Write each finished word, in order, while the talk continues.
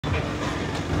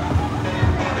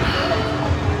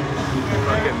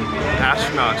fucking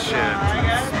astronaut shit,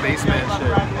 spaceman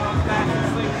shit.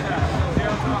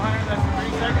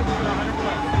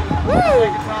 Woo!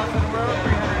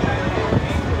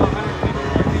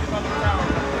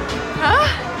 Huh?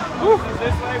 Woo.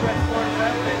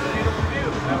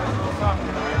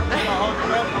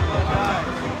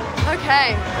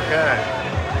 Okay. Okay.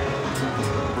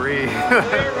 Breathe.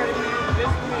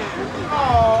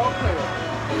 Oh, okay.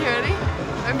 You ready?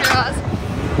 Open your eyes.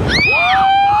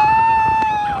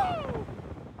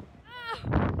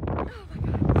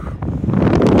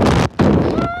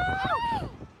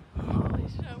 Holy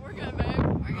shit, we're good, babe.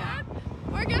 We're good.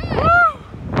 We're good.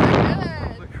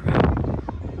 We're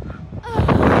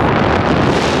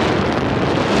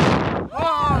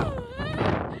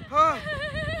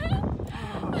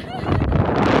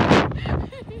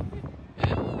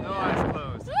No eyes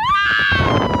closed.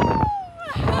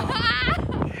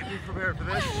 Can't be prepared for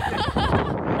this shit.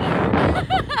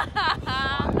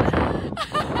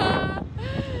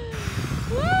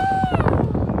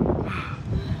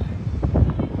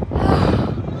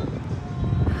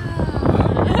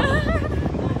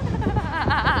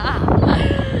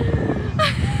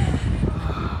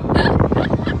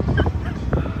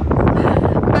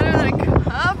 better than a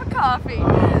cup of coffee.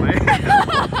 Oh man.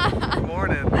 Good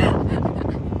morning.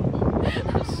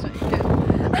 I'm shaking.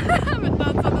 I haven't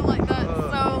done something like that in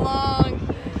so long.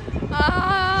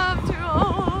 I'm too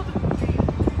old.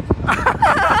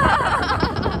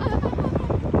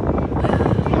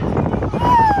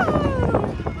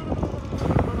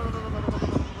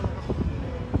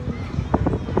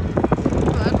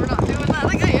 Glad we're not doing that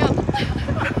again.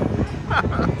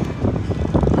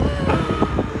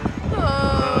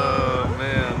 Oh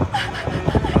man.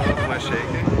 Oh, am I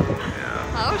shaking?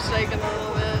 Yeah. I was shaking a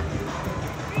little bit.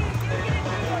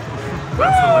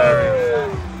 That's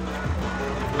hilarious.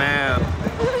 Man.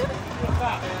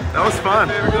 That was fun.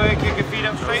 Go ahead and kick your feet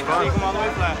up straight and fun. take them all the way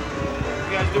flat.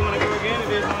 You guys do want to go again?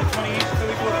 It is only 20 each, so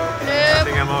we go. I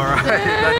think I'm alright.